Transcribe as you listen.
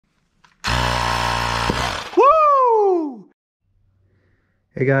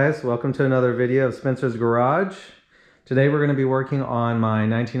Hey guys, welcome to another video of Spencer's Garage. Today we're going to be working on my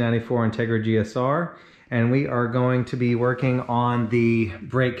 1994 Integra GSR, and we are going to be working on the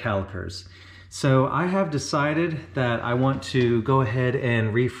brake calipers. So I have decided that I want to go ahead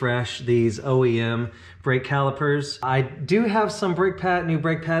and refresh these OEM brake calipers. I do have some new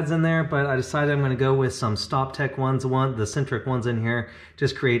brake pads in there, but I decided I'm going to go with some Stop Tech ones, the centric ones in here,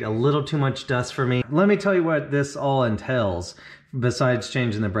 just create a little too much dust for me. Let me tell you what this all entails. Besides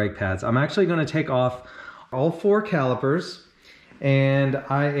changing the brake pads, I'm actually going to take off all 4 calipers, and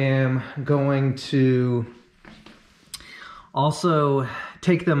I am going to also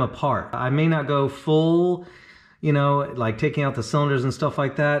take them apart. I may not go full, you know, like taking out the cylinders and stuff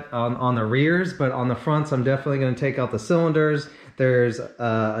like that on the rears, but on the fronts I'm definitely going to take out the cylinders. There's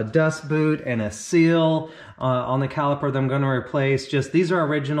a dust boot and a seal on the caliper that I'm going to replace. Just these are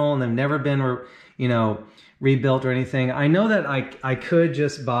original and they've never been, you know, rebuilt or anything. I know that I could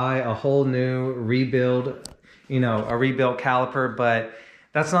just buy a whole new rebuild, you know, a rebuilt caliper, but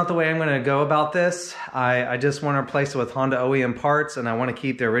that's not the way I'm going to go about this. I just want to replace it with Honda OEM parts, and I want to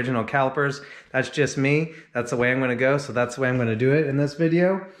keep the original calipers. That's just me. That's the way I'm going to go, so that's the way I'm going to do it in this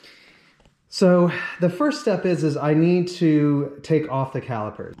video. So the first step is I need to take off the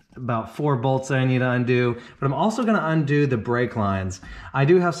calipers. About 4 bolts that I need to undo, but I'm also going to undo the brake lines. I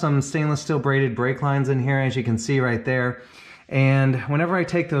do have some stainless steel braided brake lines in here, as you can see right there. And whenever I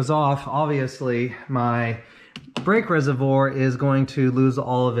take those off, obviously my brake reservoir is going to lose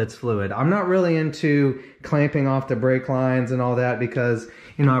all of its fluid. I'm not really into clamping off the brake lines and all that because,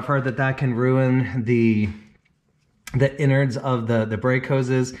 you know, I've heard that that can ruin the innards of the brake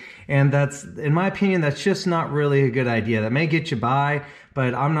hoses, and that's, in my opinion, that's just not really a good idea. That may get you by,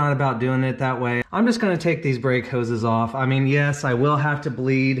 but I'm not about doing it that way. I'm just going to take these brake hoses off. I mean, yes, I will have to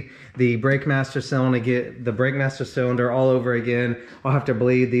bleed the brake master cylinder, get the brake master cylinder all over again. I'll have to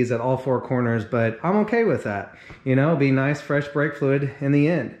bleed these at all 4 corners, but I'm okay with that. You know, it'll be nice fresh brake fluid in the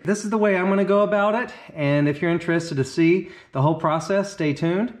end. This is the way I'm going to go about it, and if you're interested to see the whole process, stay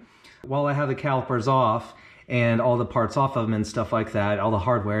tuned. While I have the calipers off and all the parts off of them and stuff like that, all the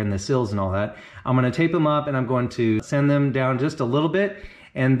hardware and the seals and all that, I'm going to tape them up and I'm going to sand them down just a little bit,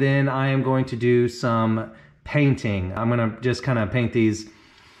 and then I am going to do some painting. I'm going to just kind of paint these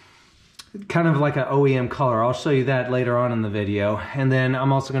kind of like an OEM color. I'll show you that later on in the video. And then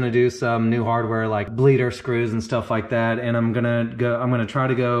I'm also going to do some new hardware like bleeder screws and stuff like that, and I'm going to try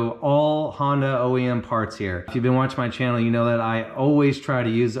to go all Honda OEM parts here. If you've been watching my channel, you know that I always try to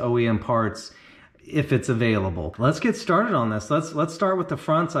use OEM parts if it's available. Let's get started on this. Let's start with the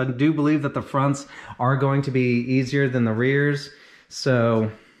fronts. I do believe that the fronts are going to be easier than the rears.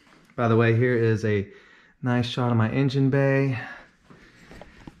 So, by the way, here is a nice shot of my engine bay.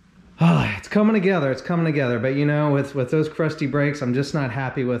 Oh, it's coming together, it's coming together. But you know, with those crusty brakes, I'm just not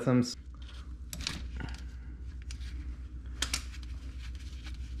happy with them.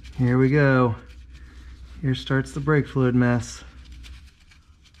 Here we go. Here starts the brake fluid mess.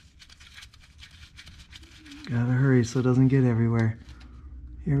 Gotta hurry so it doesn't get everywhere.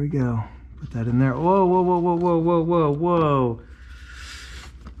 Here we go. Put that in there. Whoa, whoa, whoa, whoa, whoa, whoa, whoa, whoa.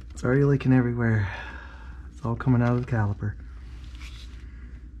 It's already leaking everywhere. It's all coming out of the caliper.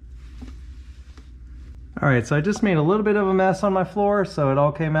 Alright, so I just made a little bit of a mess on my floor, so it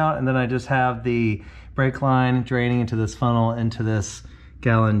all came out, and then I just have the brake line draining into this funnel, into this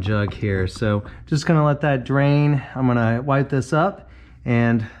gallon jug here. So just gonna let that drain. I'm gonna wipe this up,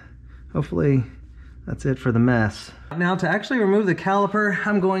 and hopefully that's it for the mess. Now, to actually remove the caliper,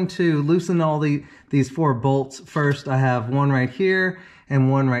 I'm going to loosen all these 4 bolts first. I have one right here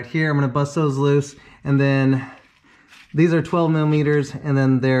and one right here. I'm going to bust those loose, and then these are 12 millimeters, and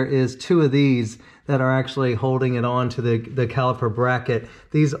then there is 2 of these that are actually holding it on to the caliper bracket.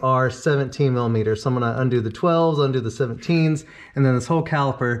 These are 17 millimeters. So I'm going to undo the 12s, undo the 17s, and then this whole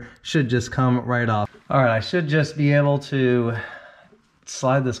caliper should just come right off. All right, I should just be able to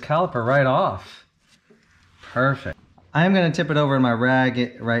slide this caliper right off. Perfect. I am going to tip it over in my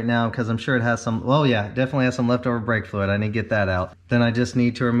rag right now because I'm sure it has some, well, yeah, definitely has some leftover brake fluid. I need to get that out. Then I just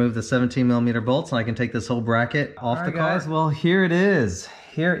need to remove the 17 millimeter bolts, and I can take this whole bracket off the car. Guys, well, here it is.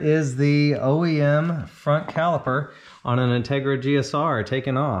 Here is the OEM front caliper on an Integra GSR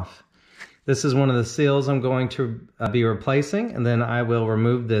taken off. This is one of the seals I'm going to be replacing, and then I will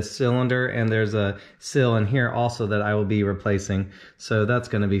remove this cylinder, and there's a seal in here also that I will be replacing. So that's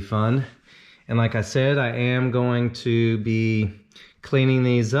going to be fun. And like I said, I am going to be cleaning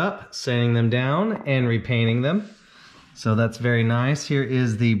these up, sanding them down, and repainting them. So that's very nice. Here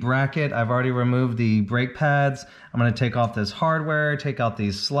is the bracket. I've already removed the brake pads. I'm going to take off this hardware, take out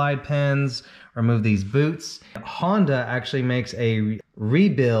these slide pins, remove these boots. Honda actually makes a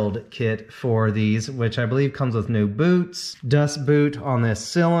rebuild kit for these, which I believe comes with new boots, dust boot on this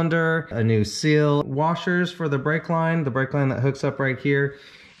cylinder, a new seal, washers for the brake line that hooks up right here.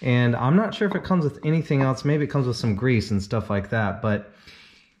 And I'm not sure if it comes with anything else. Maybe it comes with some grease and stuff like that. But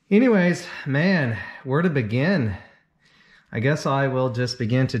anyways, man, where to begin? I guess I will just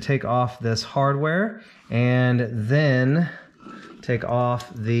begin to take off this hardware and then take off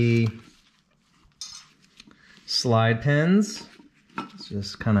the slide pins. It's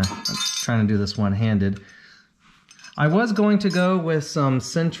just kind of trying to do this one-handed. I was going to go with some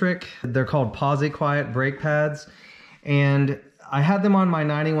Centric. They're called Posi-Quiet brake pads. And I had them on my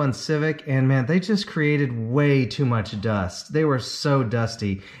 91 Civic, and man, they just created way too much dust. They were so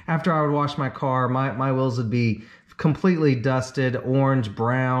dusty. After I would wash my car, my wheels would be completely dusted, orange,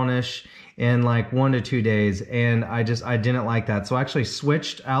 brownish, in like 1 to 2 days, and I didn't like that. So I actually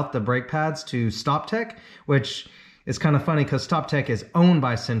switched out the brake pads to StopTech, which is kind of funny because StopTech is owned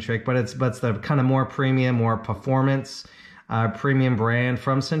by Centric, but it's the kind of more premium, more performance premium brand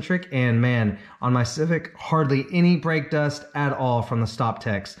from Centric. And man, on my Civic, hardly any brake dust at all from the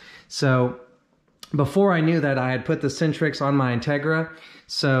StopTechs. So before I knew that, I had put the Centrics on my Integra.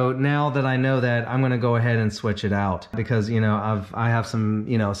 So now that I know that, I'm going to go ahead and switch it out because, you know, I have some,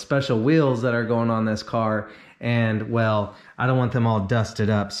 you know, special wheels that are going on this car, and well, I don't want them all dusted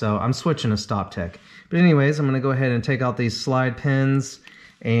up. So I'm switching to StopTech. But anyways, I'm going to go ahead and take out these slide pins,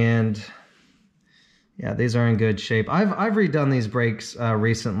 and yeah, these are in good shape. I've redone these brakes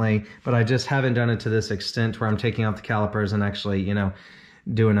recently, but I just haven't done it to this extent where I'm taking out the calipers and actually, you know,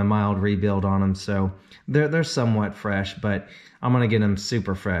 doing a mild rebuild on them. So they're somewhat fresh, but I'm gonna get them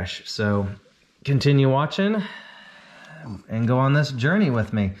super fresh. So continue watching and go on this journey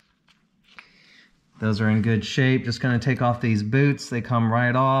with me. Those are in good shape. Just gonna take off these boots. They come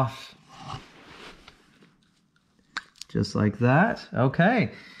right off. Just like that.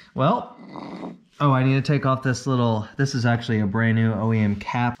 Okay, well, oh, I need to take off this this is actually a brand new OEM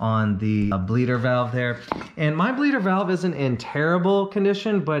cap on the bleeder valve there. And my bleeder valve isn't in terrible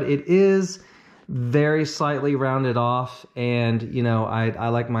condition, but it is very slightly rounded off. And, you know, I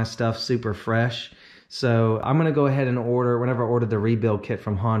like my stuff super fresh. So I'm going to go ahead and order, whenever I ordered the rebuild kit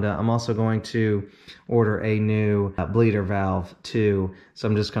from Honda, I'm also going to order a new bleeder valve too. So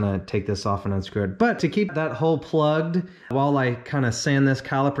I'm just going to take this off and unscrew it. But to keep that hole plugged while I kind of sand this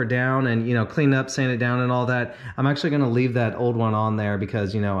caliper down and, you know, clean up, sand it down and all that, I'm actually going to leave that old one on there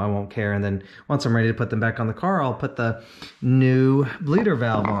because, you know, I won't care. And then once I'm ready to put them back on the car, I'll put the new bleeder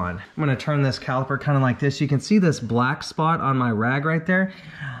valve on. I'm going to turn this caliper kind of like this. You can see this black spot on my rag right there.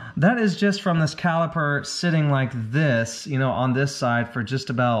 That is just from this caliper sitting like this, you know, on this side for just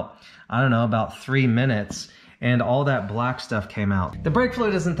about, I don't know, about 3 minutes. And all that black stuff came out. The brake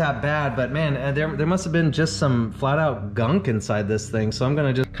fluid isn't that bad, but man, there must have been just some flat out gunk inside this thing. So I'm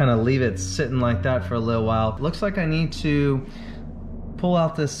gonna just kind of leave it sitting like that for a little while. Looks like I need to pull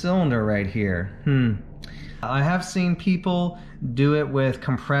out this cylinder right here. I have seen people do it with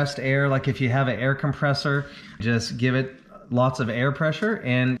compressed air. Like if you have an air compressor, just give it lots of air pressure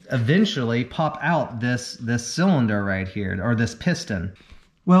and eventually pop out this cylinder right here, or this piston.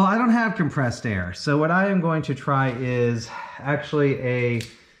 Well, I don't have compressed air, so what I am going to try is actually a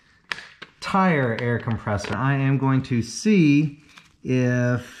tire air compressor. I am going to see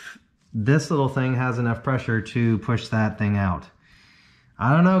if this little thing has enough pressure to push that thing out.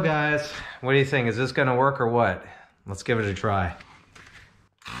 I don't know, guys. What do you think? Is this gonna work or what? Let's give it a try.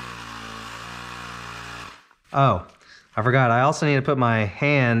 Oh, I forgot, I also need to put my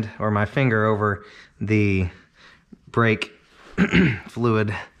hand or my finger over the brake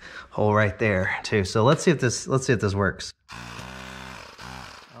fluid hole right there too. So let's see if this works.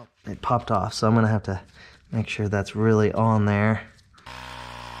 Oh, it popped off, so I'm gonna have to make sure that's really on there.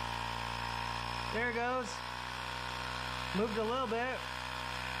 There it goes. Moved a little bit.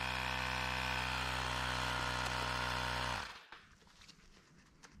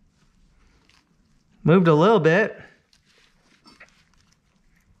 Moved a little bit.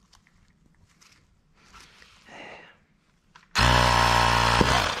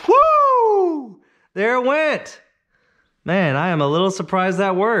 There it went. Man, I am a little surprised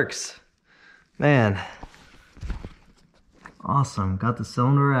that works. Man. Awesome. Got the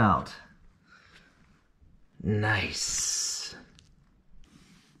cylinder out. Nice.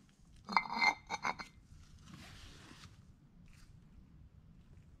 A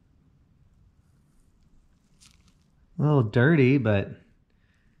little dirty, but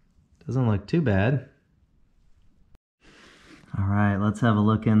doesn't look too bad. All right, let's have a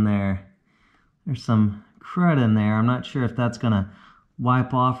look in there. There's some crud in there. I'm not sure if that's gonna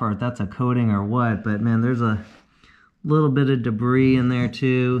wipe off or if that's a coating or what, but man, there's a little bit of debris in there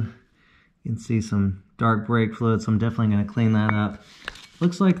too. You can see some dark brake fluid, so I'm definitely gonna clean that up.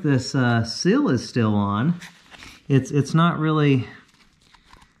 Looks like this seal is still on. It's not really,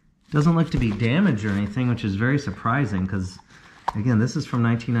 doesn't look to be damaged or anything, which is very surprising because, again, this is from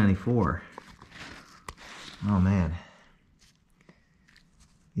 1994. Oh man.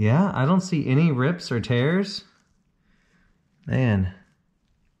 Yeah, I don't see any rips or tears. Man.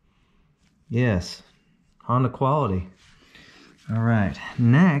 Yes. Honda quality. All right.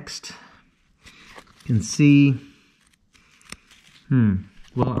 Next, you can see,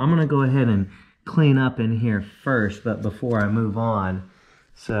 well, I'm going to go ahead and clean up in here first, but before I move on,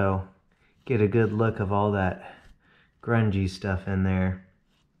 so get a good look of all that grungy stuff in there.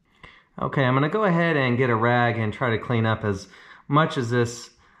 Okay, I'm going to go ahead and get a rag and try to clean up as much of this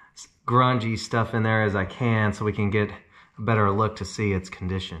grungy stuff in there as I can so we can get a better look to see its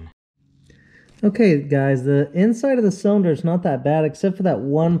condition. Okay guys, the inside of the cylinder is not that bad except for that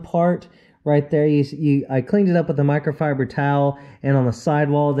one part right there. I cleaned it up with a microfiber towel, and on the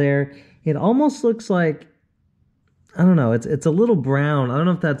sidewall there, it almost looks like, I don't know, it's a little brown. I don't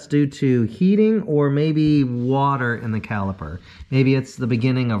know if that's due to heating or maybe water in the caliper. Maybe it's the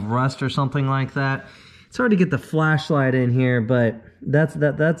beginning of rust or something like that. It's hard to get the flashlight in here, but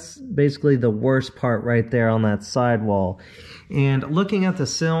that's basically the worst part right there on that sidewall. And looking at the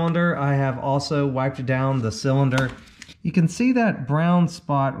cylinder, I have also wiped down the cylinder. You can see that brown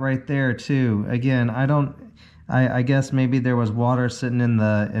spot right there too. Again, I guess maybe there was water sitting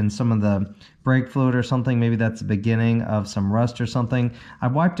in some of the brake fluid or something. Maybe that's the beginning of some rust or something.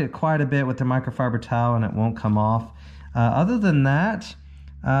 I've wiped it quite a bit with the microfiber towel and it won't come off. Other than that,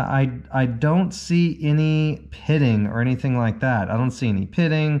 I don't see any pitting or anything like that. I don't see any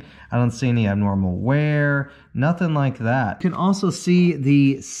pitting. I don't see any abnormal wear. Nothing like that. You can also see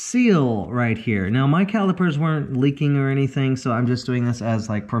the seal right here. Now my calipers weren't leaking or anything, so I'm just doing this as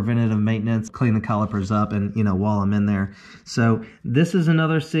like preventative maintenance, clean the calipers up and, you know, while I'm in there. So this is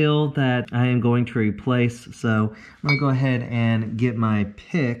another seal that I am going to replace. So I'm gonna go ahead and get my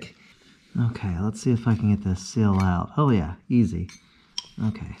pick. Okay, let's see if I can get this seal out. Oh yeah, easy.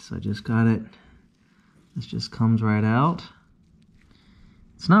 Okay, so I just got it. This just comes right out.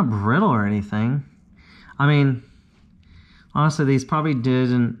 It's not brittle or anything. I mean, honestly, these probably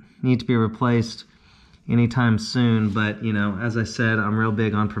didn't need to be replaced anytime soon, but, you know, as I said, I'm real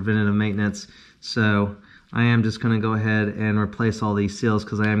big on preventative maintenance, so I am just going to go ahead and replace all these seals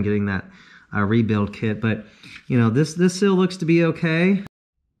because I am getting that rebuild kit. But, you know, this seal looks to be okay.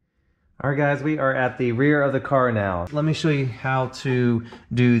 Alright guys, we are at the rear of the car now. Let me show you how to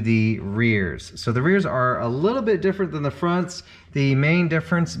do the rears. So the rears are a little bit different than the fronts. The main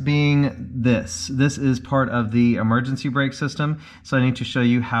difference being this. This is part of the emergency brake system. So I need to show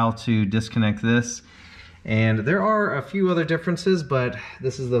you how to disconnect this. And there are a few other differences, but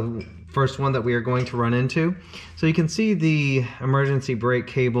this is the first one that we are going to run into. So you can see the emergency brake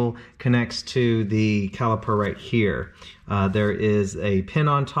cable connects to the caliper right here. There is a pin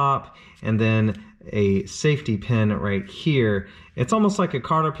on top and then a safety pin right here. It's almost like a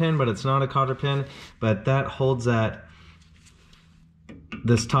cotter pin, but it's not a cotter pin, but that holds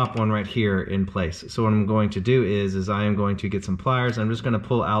this top one right here in place. So what I'm going to do is I am going to get some pliers. I'm just going to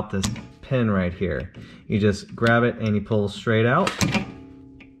pull out this pin right here. You just grab it and you pull straight out. Let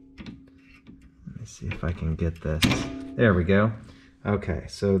me see if I can get this. There we go. Okay,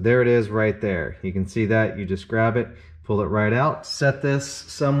 so there it is right there. You can see that. You just grab it, pull it right out, set this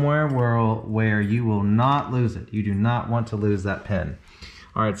somewhere where you will not lose it. You do not want to lose that pin.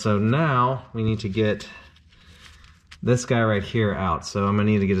 All right, so now we need to get this guy right here out. So I'm gonna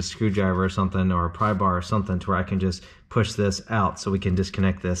need to get a screwdriver or something, or a pry bar or something, to where I can just push this out so we can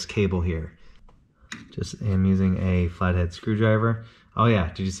disconnect this cable here. Just am using a flathead screwdriver. Oh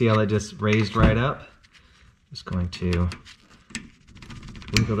yeah, did you see how that just raised right up? Just going to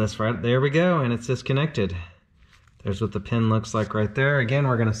wiggle this right, there we go, and it's disconnected. There's what the pin looks like right there. Again,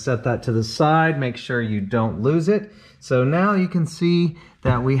 we're gonna set that to the side, make sure you don't lose it. So now you can see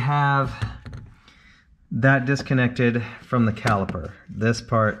that we have that disconnected from the caliper. This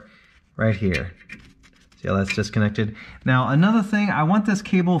part right here. See how that's disconnected? Now another thing, I want this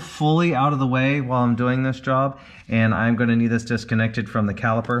cable fully out of the way while I'm doing this job, and I'm gonna need this disconnected from the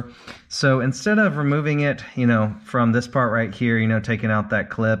caliper. So instead of removing it, you know, from this part right here, you know, taking out that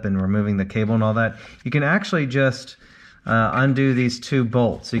clip and removing the cable and all that, you can actually just undo these two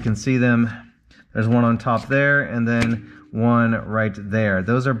bolts. You can see them, There's one on top there, and then one right there.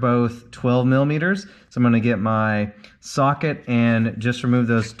 Those are both 12 millimeters. So I'm gonna get my socket and just remove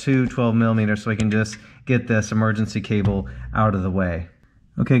those two 12 millimeters so I can just get this emergency cable out of the way.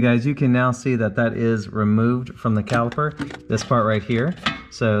 Okay guys, you can now see that that is removed from the caliper, this part right here.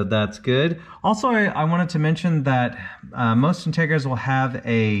 So that's good. Also, I wanted to mention that most Integras will have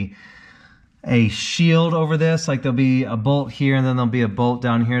a shield over this, like there'll be a bolt here and then there'll be a bolt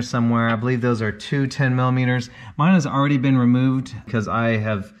down here somewhere. I believe those are two 10 millimeters. Mine has already been removed because I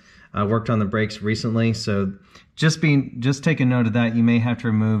have worked on the brakes recently. So just take a note of that. You may have to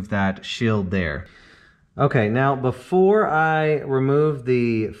remove that shield there. Okay, now before I remove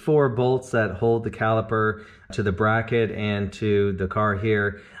the 4 bolts that hold the caliper to the bracket and to the car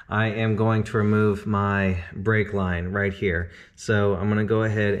here, I am going to remove my brake line right here. So I'm gonna go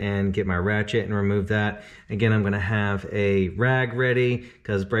ahead and get my ratchet and remove that. Again, I'm gonna have a rag ready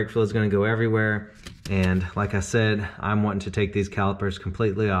because brake fluid is gonna go everywhere. And like I said, I'm wanting to take these calipers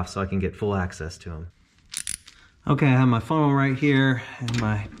completely off so I can get full access to them. Okay, I have my funnel right here and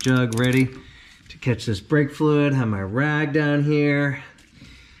my jug ready to catch this brake fluid. I have my rag down here.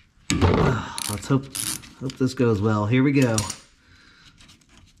 Let's hope this goes well. Here we go.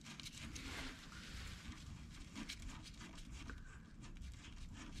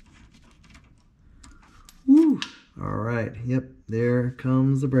 Woo. All right, yep, there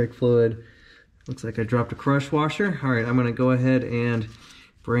comes the brake fluid. Looks like I dropped a crush washer. All right, I'm gonna go ahead and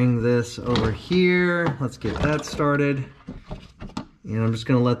bring this over here. Let's get that started. And I'm just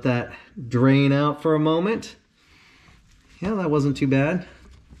gonna let that drain out for a moment. Yeah, that wasn't too bad.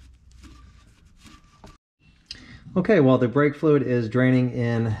 Okay, while the brake fluid is draining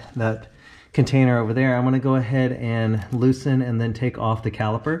in that container over there, I'm gonna go ahead and loosen and then take off the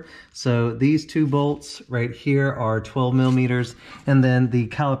caliper. So these 2 bolts right here are 12 millimeters, and then the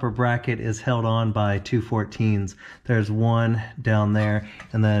caliper bracket is held on by 2 14s. There's one down there,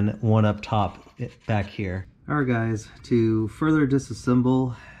 and then one up top back here. All right guys, to further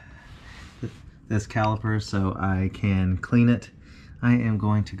disassemble this caliper so I can clean it, I am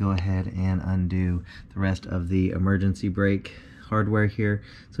going to go ahead and undo the rest of the emergency brake hardware here.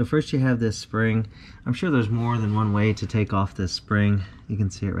 So first you have this spring. I'm sure there's more than one way to take off this spring. You can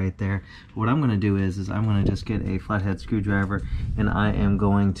see it right there. But what I'm going to do is I'm going to just get a flathead screwdriver and I am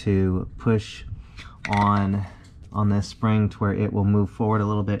going to push on this spring to where it will move forward a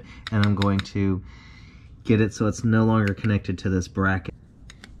little bit, and I'm going to get it so it's no longer connected to this bracket.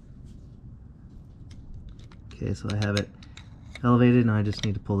 Okay, so I have it elevated and I just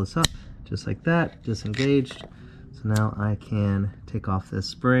need to pull this up just like that, disengaged. So now I can take off this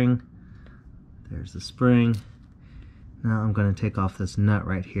spring. There's the spring. Now I'm going to take off this nut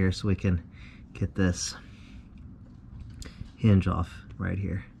right here so we can get this hinge off right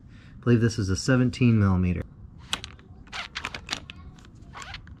here. I believe this is a 17 millimeter.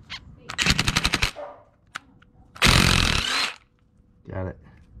 Got it.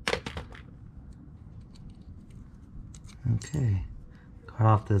 Okay, cut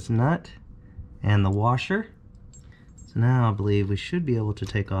off this nut and the washer. So now I believe we should be able to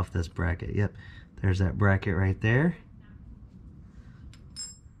take off this bracket. Yep, there's that bracket right there.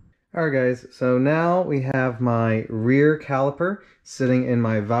 All right guys, so now we have my rear caliper sitting in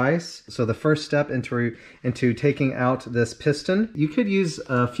my vise. So the first step into taking out this piston, you could use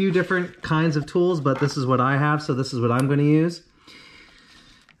a few different kinds of tools, but this is what I have, so this is what I'm going to use.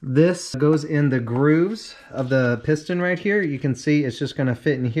 This goes in the grooves of the piston right here. You can see it's just going to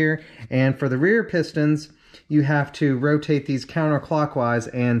fit in here. And for the rear pistons, you have to rotate these counterclockwise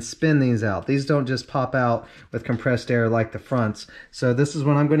and spin these out. These don't just pop out with compressed air like the fronts. So this is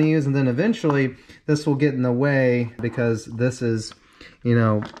what I'm going to use, and then eventually this will get in the way because this is, you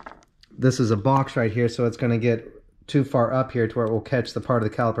know, this is a box right here, so it's going to get too far up here to where it will catch the part of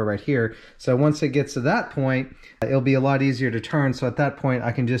the caliper right here. So once it gets to that point, it'll be a lot easier to turn. So at that point,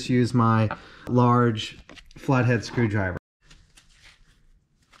 I can just use my large flathead screwdriver.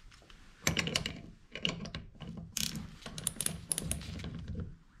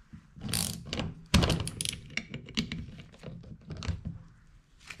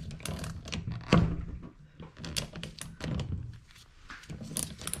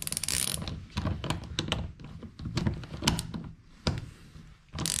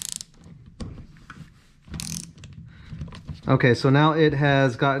 Okay, so now it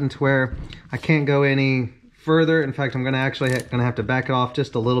has gotten to where I can't go any further. In fact, I'm gonna have to back it off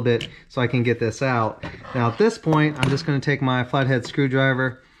just a little bit so I can get this out. Now at this point, I'm just gonna take my flathead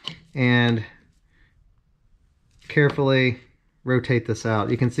screwdriver and carefully rotate this out.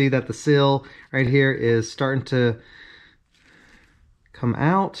 You can see that the seal right here is starting to come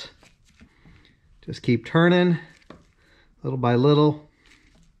out. Just keep turning little by little.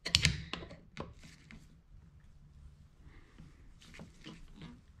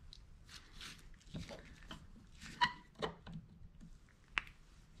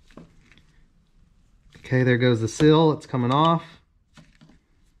 Okay, there goes the seal. It's coming off.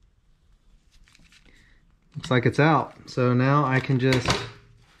 Looks like it's out. So now I can just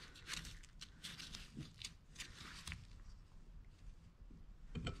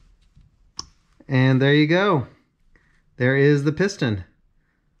and there you go. There is the piston.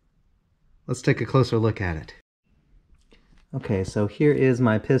 Let's take a closer look at it. Okay, so here is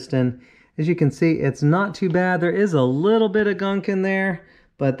my piston. As you can see, it's not too bad. There is a little bit of gunk in there,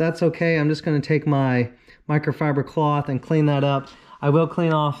 but that's okay. I'm just going to take my microfiber cloth and clean that up. I will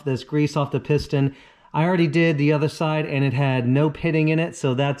clean off this grease off the piston. I already did the other side and it had no pitting in it,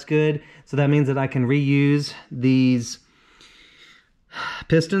 so that's good. So that means that I can reuse these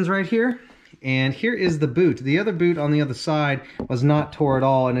pistons right here. And here is the boot. The other boot on the other side was not tore at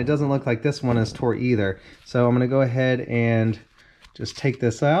all, and it doesn't look like this one is tore either. So I'm going to go ahead and just take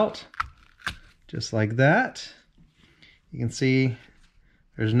this out, just like that. You can see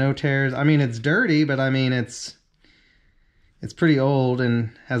there's no tears. I mean, it's dirty, but I mean, it's pretty old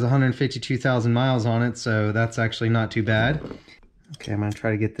and has 152,000 miles on it, so that's actually not too bad. Okay, I'm going to try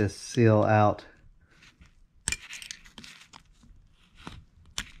to get this seal out.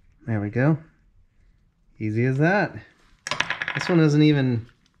 There we go. Easy as that. This one isn't even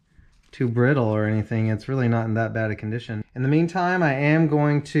too brittle or anything. It's really not in that bad a condition. In the meantime, I am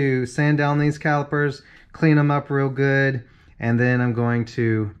going to sand down these calipers, clean them up real good, and then I'm going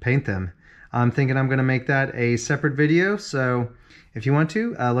to paint them. I'm thinking I'm going to make that a separate video, so if you want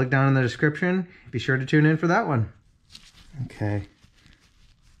to, look down in the description. Be sure to tune in for that one. Okay.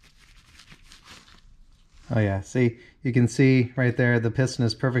 Oh yeah, see, you can see right there the piston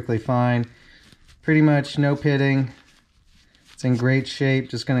is perfectly fine. Pretty much no pitting. It's in great shape.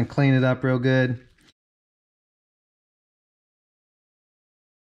 Just going to clean it up real good.